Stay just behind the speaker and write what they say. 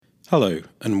Hello,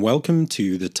 and welcome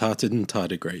to the Tartan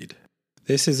Tardigrade.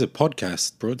 This is a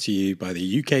podcast brought to you by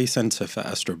the UK Centre for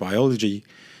Astrobiology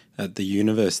at the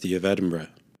University of Edinburgh.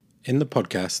 In the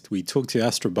podcast, we talk to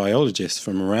astrobiologists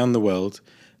from around the world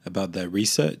about their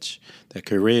research, their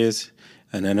careers,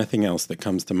 and anything else that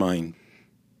comes to mind.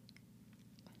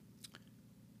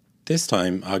 This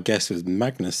time, our guest was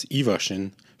Magnus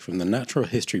Ivarsson from the Natural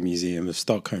History Museum of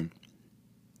Stockholm.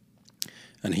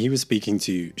 And he was speaking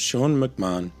to Sean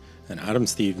McMahon and Adam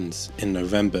Stevens in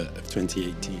November of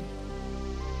 2018.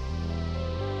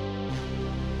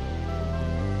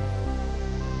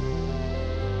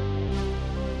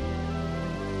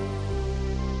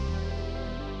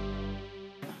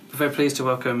 I'm very pleased to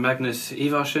welcome Magnus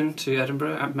Ivarsson to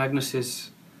Edinburgh. Magnus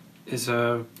is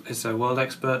a world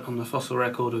expert on the fossil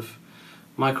record of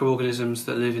microorganisms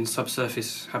that live in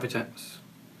subsurface habitats.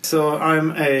 So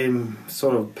I'm a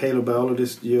sort of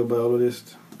paleobiologist,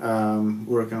 geobiologist,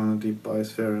 working on a deep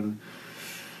biosphere, and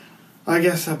I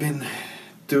guess I've been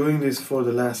doing this for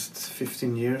the last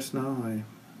 15 years now. I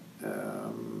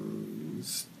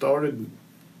started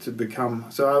to become,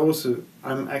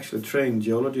 I'm actually a trained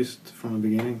geologist from the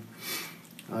beginning.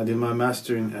 I did my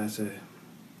master as a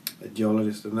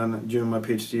geologist, and then during my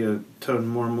PhD I turned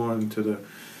more and more into the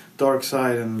dark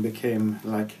side and became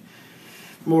like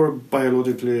more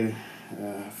biologically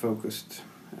focused,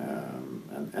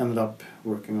 and ended up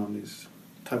working on these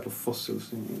type of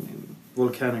fossils in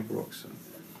volcanic rocks and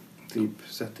deep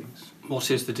settings. What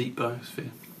is the deep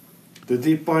biosphere? The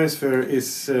deep biosphere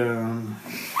is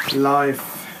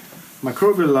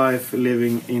microbial life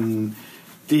living in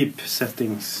deep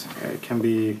settings. It can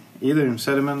be either in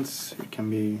sediments, it can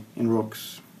be in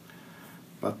rocks,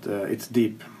 but it's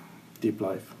deep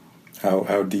life.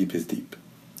 How deep is deep?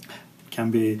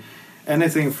 Can be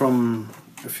anything from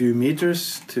a few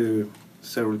meters to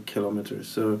several kilometers.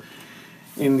 So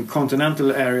in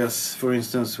continental areas, for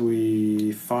instance,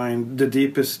 we find the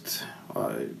deepest,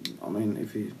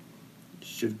 if you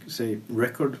should say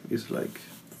record, is like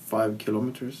 5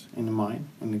 kilometers in a mine,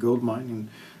 in a gold mine in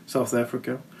South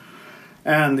Africa.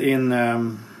 And in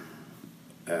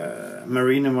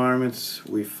marine environments,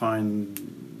 we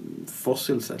find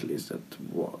fossils at least at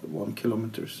 1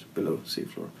 kilometers below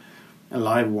seafloor, and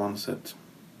live ones at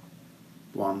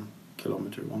 1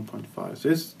 kilometer, 1.5. So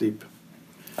it's deep.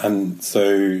 And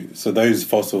so those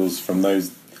fossils from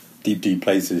those deep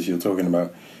places you're talking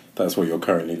about, that's what you're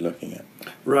currently looking at?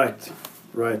 Right.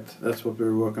 That's what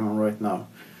we're working on right now.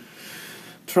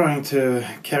 Trying to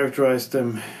characterize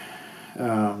them,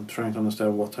 trying to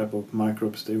understand what type of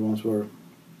microbes they once were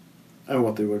and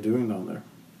what they were doing down there.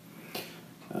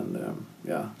 And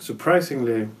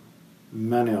surprisingly,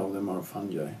 many of them are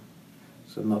fungi.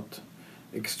 So not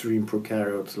extreme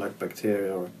prokaryotes like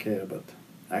bacteria or archaea, but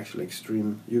actually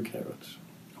extreme eukaryotes.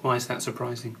 Why is that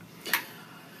surprising?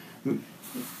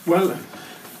 Well,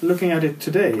 looking at it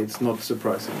today, it's not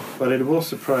surprising. But it was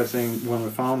surprising when we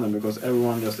found them, because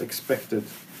everyone just expected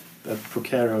that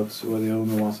prokaryotes were the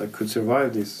only ones that could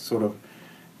survive these sort of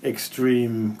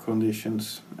extreme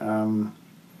conditions.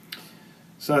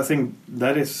 So I think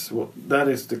that is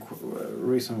the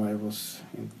reason why it was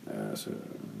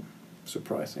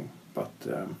surprising. But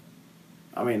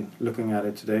looking at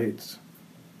it today, it's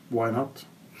why not?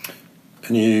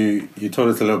 And you told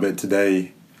us a little bit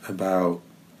today about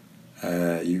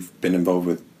you've been involved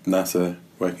with NASA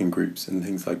working groups and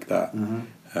things like that,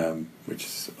 which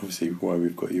is obviously why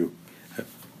we've got you.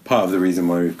 Part of the reason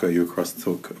why we've got you across to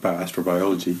talk about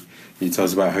astrobiology. Can you tell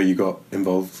us about how you got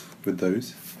involved with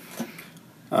those?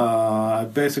 I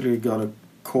basically got a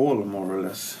call, more or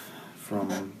less,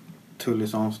 from Tully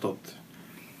Sandstedt.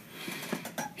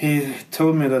 He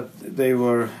told me that they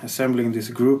were assembling this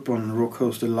group on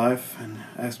rock-hosted life and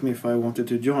asked me if I wanted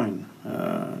to join.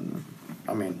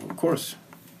 Of course,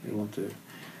 you want to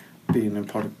be in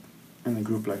a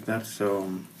group like that. So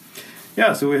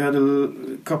we had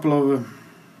a couple of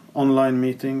online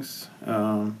meetings,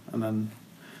 and then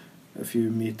a few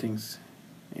meetings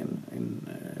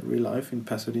in real life in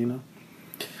Pasadena.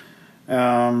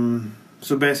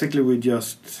 So basically we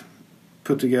just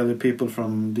put together people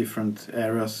from different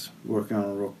areas working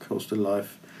on rock-hosted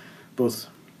life, both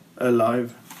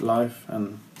alive life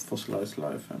and fossilized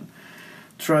life, and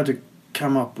try to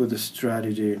come up with a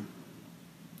strategy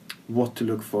what to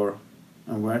look for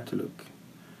and where to look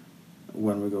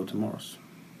when we go to Mars.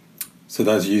 So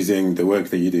that's using the work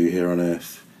that you do here on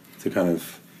Earth to kind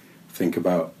of think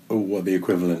about what the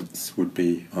equivalents would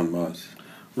be on Mars.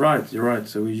 Right, you're right.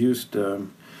 So we used,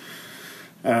 in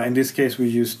this case, we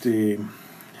used the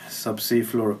subsea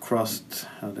floor crust,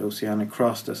 the oceanic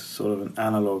crust, as sort of an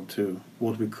analog to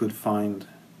what we could find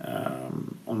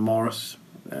on Mars,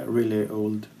 really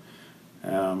old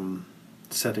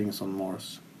settings on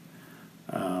Mars.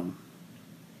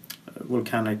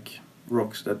 Volcanic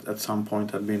rocks that at some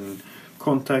point had been in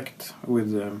contact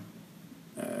with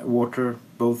water,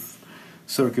 both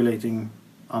circulating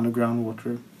underground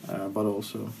water, but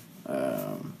also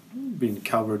being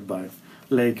covered by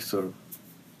lakes or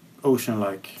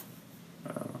ocean-like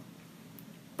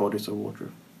bodies of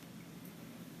water.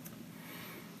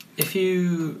 If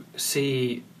you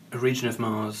see a region of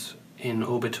Mars in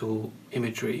orbital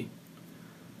imagery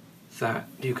that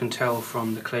you can tell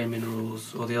from the clay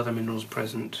minerals or the other minerals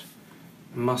present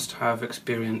must have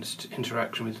experienced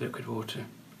interaction with liquid water,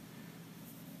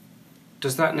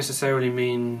 does that necessarily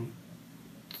mean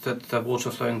that the water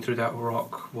flowing through that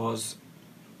rock was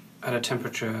at a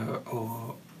temperature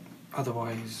or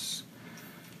otherwise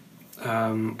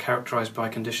characterized by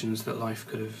conditions that life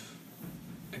could have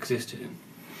existed in?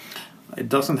 It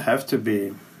doesn't have to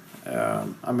be.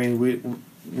 I mean,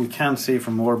 we can see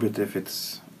from orbit if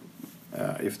it's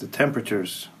if the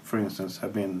temperatures, for instance,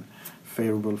 have been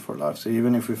favorable for life. So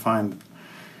even if we find,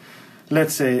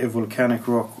 let's say, a volcanic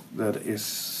rock that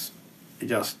is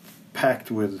just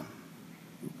packed with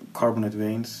carbonate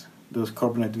veins, those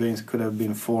carbonate veins could have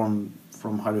been formed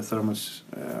from hydrothermal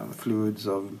fluids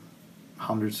of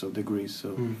hundreds of degrees,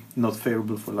 so not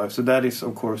favorable for life. So that is,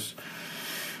 of course,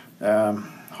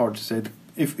 hard to say.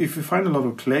 If we find a lot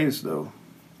of clays, though,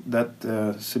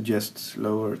 that suggests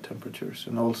lower temperatures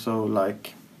and also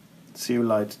like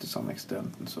zeolites to some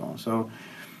extent and so on. So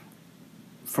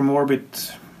from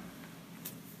orbit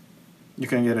you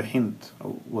can get a hint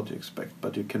of what you expect,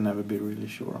 but you can never be really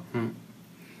sure.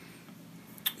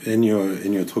 In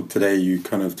your talk today, you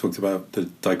kind of talked about the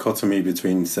dichotomy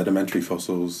between sedimentary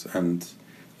fossils and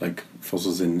like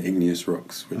fossils in igneous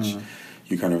rocks, which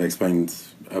you kind of explained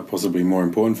are possibly more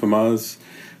important for Mars,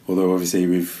 although obviously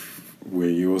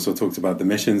you also talked about the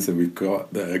missions that we've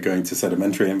got that are going to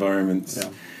sedimentary environments. Yeah.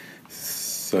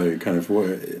 So kind of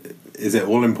is it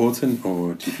all important,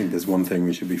 or do you think there's one thing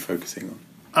we should be focusing on?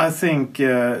 I think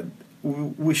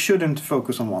we shouldn't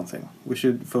focus on one thing. We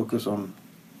should focus on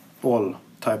all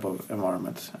type of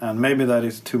environments, and maybe that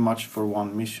is too much for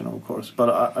one mission, of course,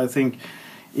 but I think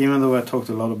even though I talked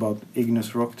a lot about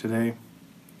igneous rock today,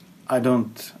 I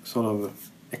don't sort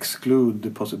of exclude the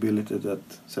possibility that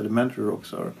sedimentary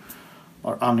rocks are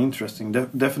uninteresting.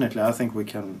 Definitely, I think we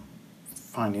can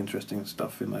find interesting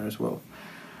stuff in there as well.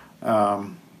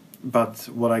 But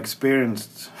what I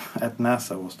experienced at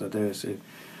NASA was that there is a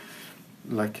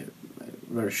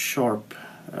very sharp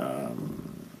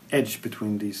edge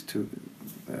between these two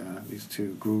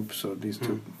groups or these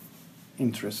two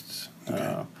interests,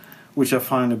 which I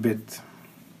find a bit,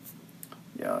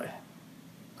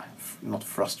 not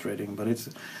frustrating, but it's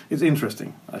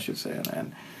interesting, I should say,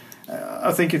 and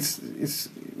I think it's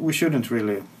we shouldn't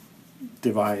really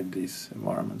divide these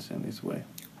environments in this way.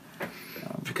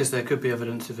 Because there could be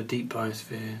evidence of a deep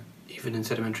biosphere even in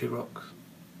sedimentary rocks.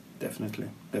 Definitely.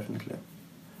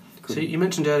 So you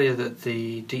mentioned earlier that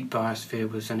the deep biosphere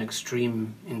was an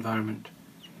extreme environment.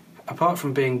 Apart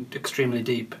from being extremely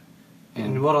deep,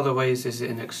 in what other ways is it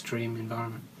an extreme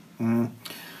environment?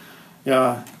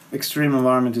 Yeah, extreme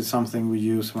environment is something we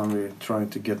use when we're trying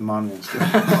to get money and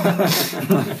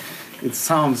stuff. It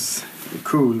sounds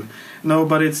cool. No,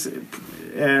 but it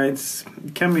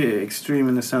can be extreme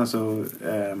in the sense of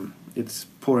it's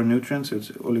poor in nutrients,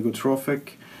 it's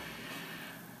oligotrophic.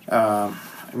 I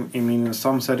mean, in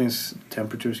some settings,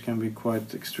 temperatures can be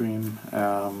quite extreme.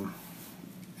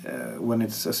 When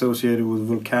it's associated with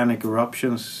volcanic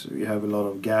eruptions, we have a lot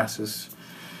of gases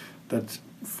that,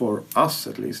 for us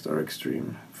at least, are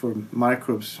extreme. For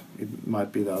microbes, it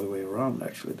might be the other way around,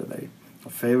 actually, that they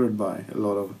are favored by a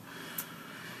lot of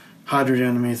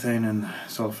hydrogen, methane, and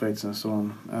sulfates, and so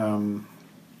on.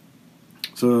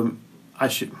 So I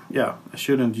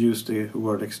shouldn't use the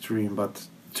word extreme, but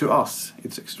to us,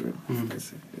 it's extreme.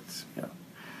 It's.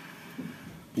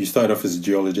 You started off as a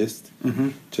geologist,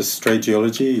 just straight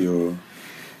geology or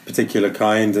particular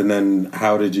kind, and then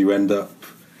how did you end up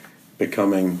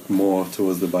becoming more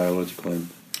towards the biological end?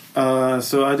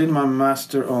 So I did my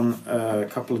master on a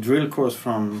couple of drill cores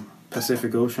from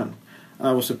Pacific Ocean.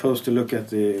 I was supposed to look at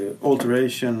the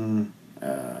alteration,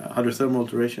 hydrothermal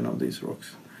alteration of these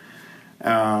rocks.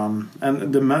 And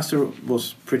the master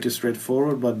was pretty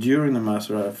straightforward, but during the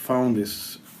master I found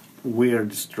these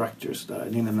weird structures that I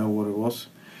didn't know what it was.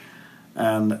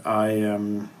 And a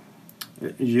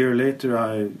year later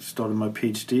I started my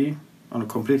PhD on a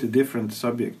completely different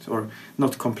subject, or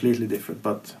not completely different,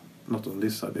 but not on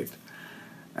this subject.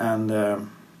 And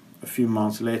a few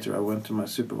months later, I went to my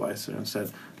supervisor and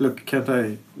said, "Look, can't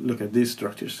I look at these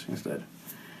structures instead?"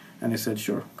 And he said,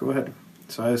 "Sure, go ahead."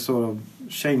 So I sort of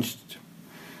changed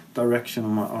direction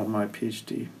on my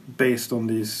PhD based on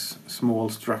these small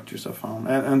structures I found,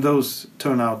 and those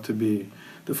turned out to be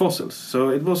the fossils. So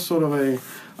it was sort of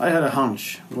I had a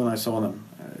hunch when I saw them,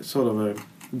 sort of a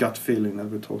gut feeling that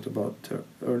we talked about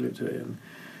earlier today,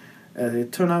 and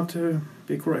it turned out to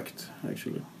be correct,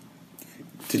 actually.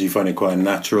 Did you find it quite a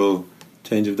natural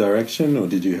change of direction, or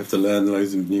did you have to learn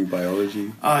loads of new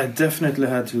biology? I definitely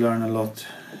had to learn a lot.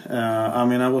 I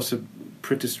mean, I was a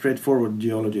pretty straightforward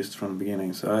geologist from the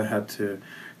beginning, so I had to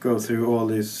go through all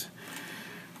these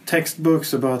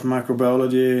textbooks about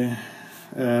microbiology,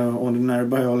 ordinary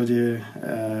biology.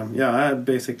 I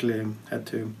basically had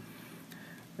to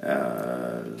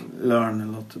learn a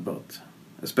lot about,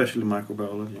 especially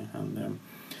microbiology, and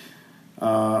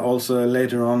also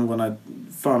later on when I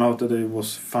found out that it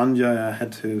was fungi, I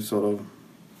had to sort of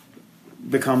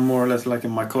become more or less like a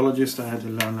mycologist. I had to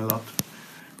learn a lot,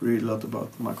 read a lot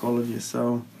about mycology.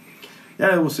 So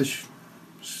yeah, it was a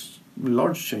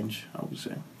large change, I would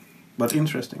say, but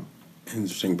interesting.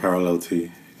 Interesting parallel to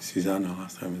Susanna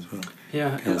last time as well.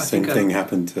 Yeah, kind of same thing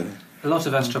happened to her. A lot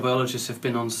of astrobiologists have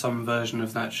been on some version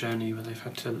of that journey where they've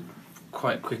had to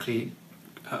quite quickly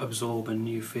absorb a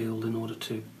new field in order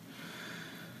to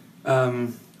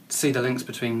see the links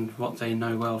between what they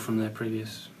know well from their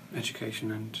previous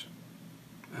education and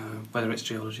whether it's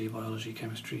geology, biology,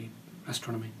 chemistry,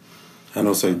 astronomy. And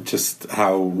also just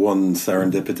how one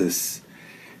serendipitous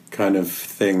kind of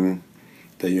thing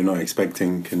that you're not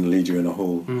expecting can lead you in a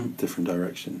whole different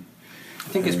direction. I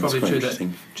think it's probably true that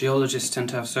geologists tend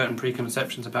to have certain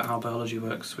preconceptions about how biology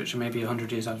works, which are maybe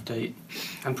 100 years out of date,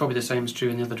 and probably the same is true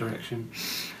in the other direction.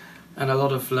 And a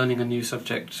lot of learning a new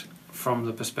subject from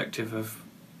the perspective of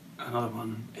another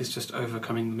one is just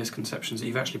overcoming the misconceptions that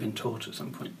you've actually been taught at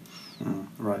some point.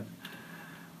 Right.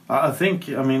 I think,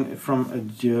 I mean, from a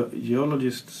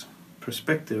geologist's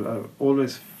perspective, I've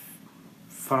always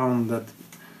found that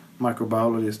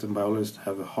microbiologists and biologists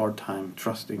have a hard time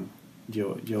trusting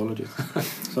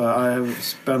geologists. So I have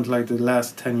spent like the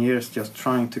last 10 years just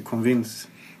trying to convince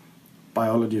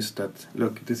biologists that,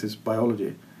 look, this is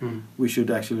biology. We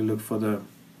should actually look for the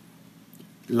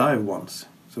live ones.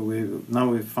 So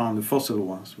we've found the fossil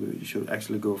ones. We should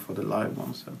actually go for the live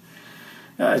ones. And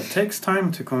yeah, it takes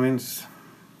time to convince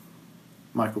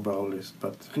microbiologists,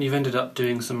 but and you've ended up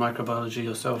doing some microbiology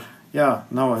yourself. Yeah,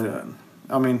 now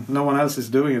I mean, no one else is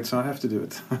doing it, so I have to do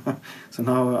it. So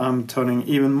now I'm turning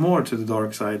even more to the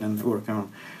dark side and working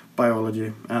on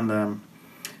biology and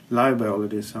live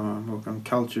biology. So I work on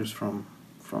cultures from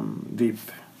deep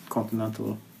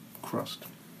continental crust,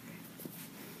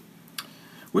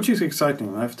 which is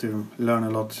exciting. I have to learn a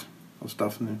lot of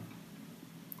stuff new.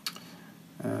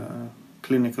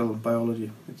 Clinical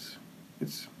biology,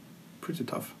 it's pretty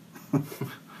tough.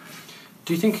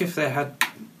 Do you think if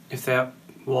there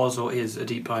was or is a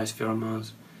deep biosphere on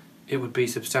Mars, it would be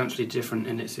substantially different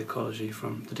in its ecology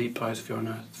from the deep biosphere on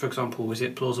Earth? For example, is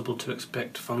it plausible to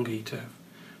expect fungi to have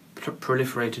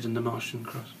proliferated in the Martian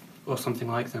crust or something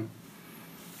like them?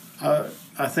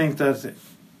 I think that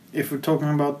if we're talking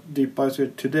about deep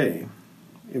biosphere today,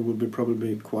 it would be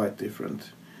probably quite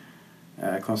different,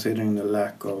 considering the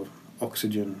lack of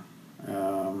oxygen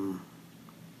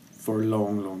for a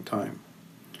long time.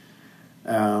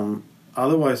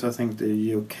 Otherwise, I think the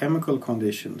geochemical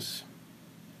conditions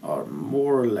are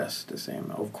more or less the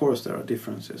same. Of course, there are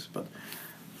differences, but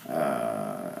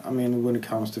I mean, when it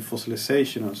comes to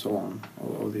fossilization and so on,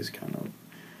 all these kind of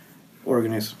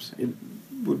organisms, it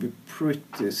would be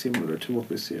pretty similar to what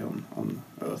we see on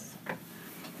Earth.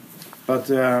 But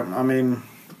I mean,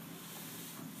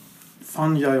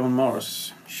 fungi on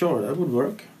Mars, sure, that would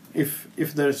work if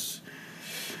there's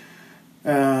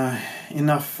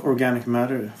enough organic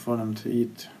matter for them to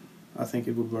eat. I think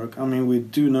it would work. I mean, we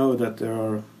do know that there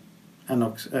are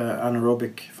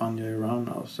anaerobic fungi around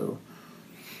now, so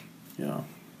yeah,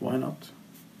 why not?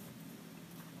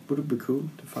 Would it be cool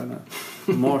to find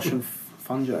a Martian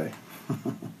fungi?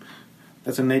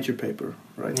 That's a Nature paper,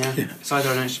 right? Yeah, it's either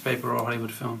a Nature paper or a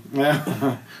Hollywood film.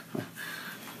 Yeah.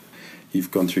 You've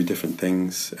gone through different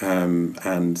things and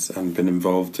been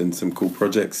involved in some cool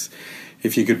projects.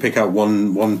 If you could pick out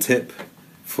one tip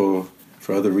for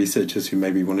other researchers who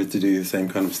maybe wanted to do the same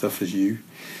kind of stuff as you,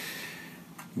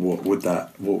 what would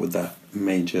that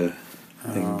major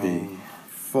thing be?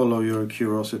 Follow your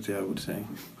curiosity, I would say.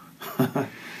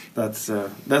 That's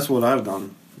what I've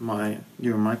done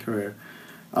during my career.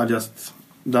 I just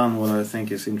done what I think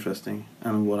is interesting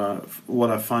and what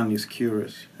I find is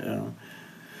curious. You know?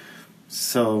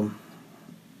 So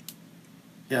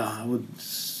Yeah,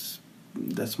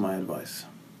 that's my advice.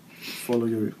 Follow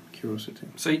your curiosity.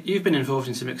 So you've been involved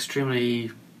in some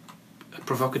extremely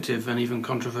provocative and even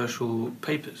controversial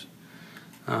papers,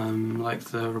 like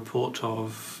the report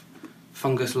of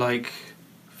fungus-like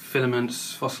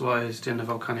filaments fossilised in a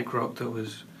volcanic rock that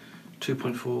was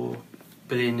 2.4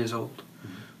 billion years old,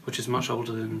 which is much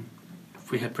older than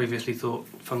we had previously thought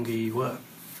fungi were.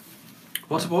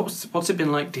 What's it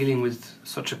been like dealing with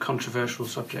such a controversial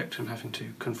subject and having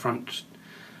to confront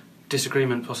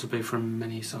disagreement possibly from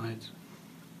many sides?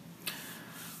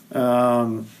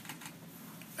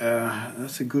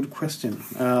 That's a good question.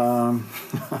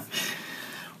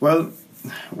 Well,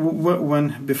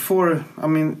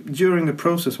 during the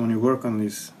process when you work on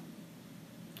these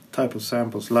type of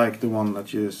samples, like the one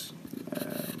that you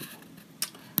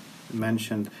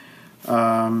mentioned,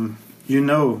 you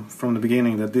know from the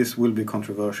beginning that this will be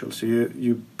controversial. So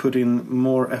you put in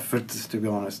more effort, to be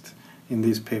honest, in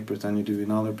these papers than you do in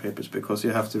other papers, because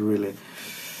you have to really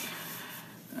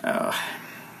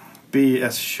be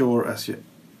as sure as you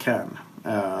can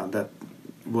that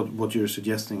what you're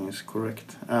suggesting is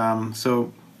correct.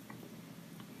 So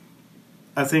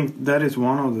I think that is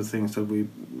one of the things that we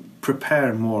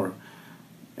prepare more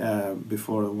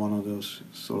before one of those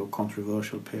sort of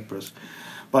controversial papers.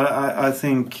 But I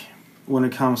think when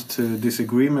it comes to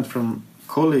disagreement from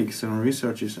colleagues and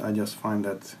researchers, I just find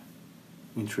that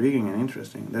intriguing and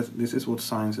interesting. This is what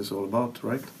science is all about,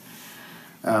 right?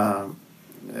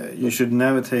 You should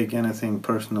never take anything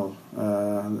personal.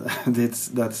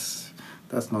 That's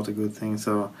not a good thing.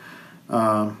 So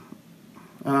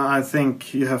I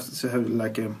think you have to have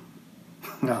like a,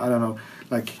 I don't know,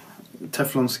 like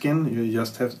Teflon skin. You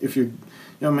just have,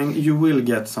 you will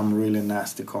get some really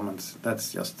nasty comments.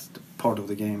 That's just part of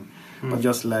the game. But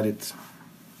just let it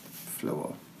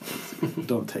flow.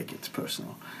 Don't take it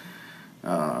personal.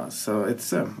 So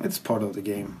it's part of the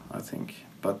game, I think.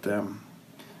 But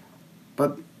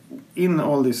in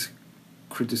all this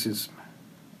criticism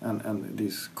and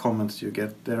these comments you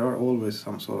get, there are always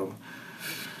some sort of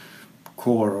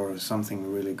core or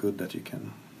something really good that you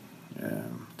can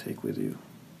take with you.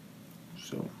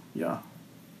 So yeah,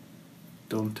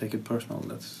 don't take it personal.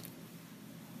 That's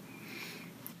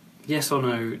yes or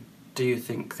no. Do you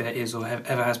think there is or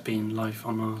ever has been life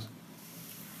on Mars?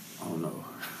 Oh no.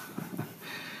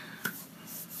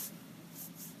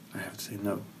 I have to say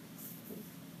no.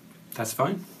 That's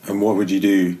fine. And what would you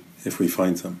do if we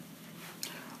find some?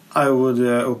 I would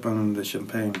open the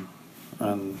champagne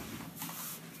and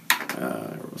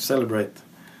celebrate.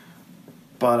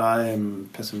 But I am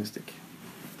pessimistic.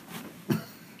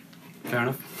 Fair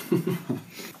enough.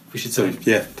 We should So say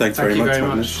yeah, thanks very much. Thank you very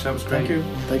Magnus. much. That was great.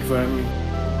 Thank you for having me.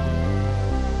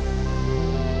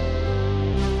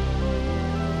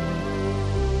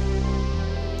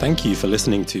 Thank you for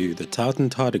listening to the Tartan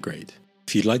Tardigrade.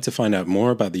 If you'd like to find out more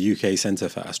about the UK Centre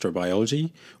for Astrobiology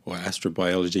or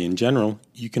astrobiology in general,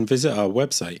 you can visit our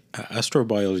website at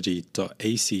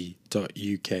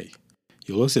astrobiology.ac.uk.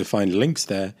 You'll also find links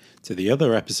there to the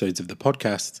other episodes of the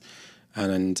podcast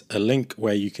and a link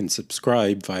where you can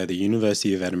subscribe via the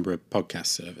University of Edinburgh podcast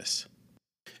service.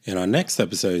 In our next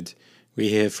episode, we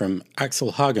hear from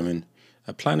Axel Hagemann,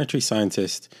 a planetary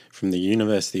scientist from the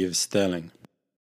University of Stirling.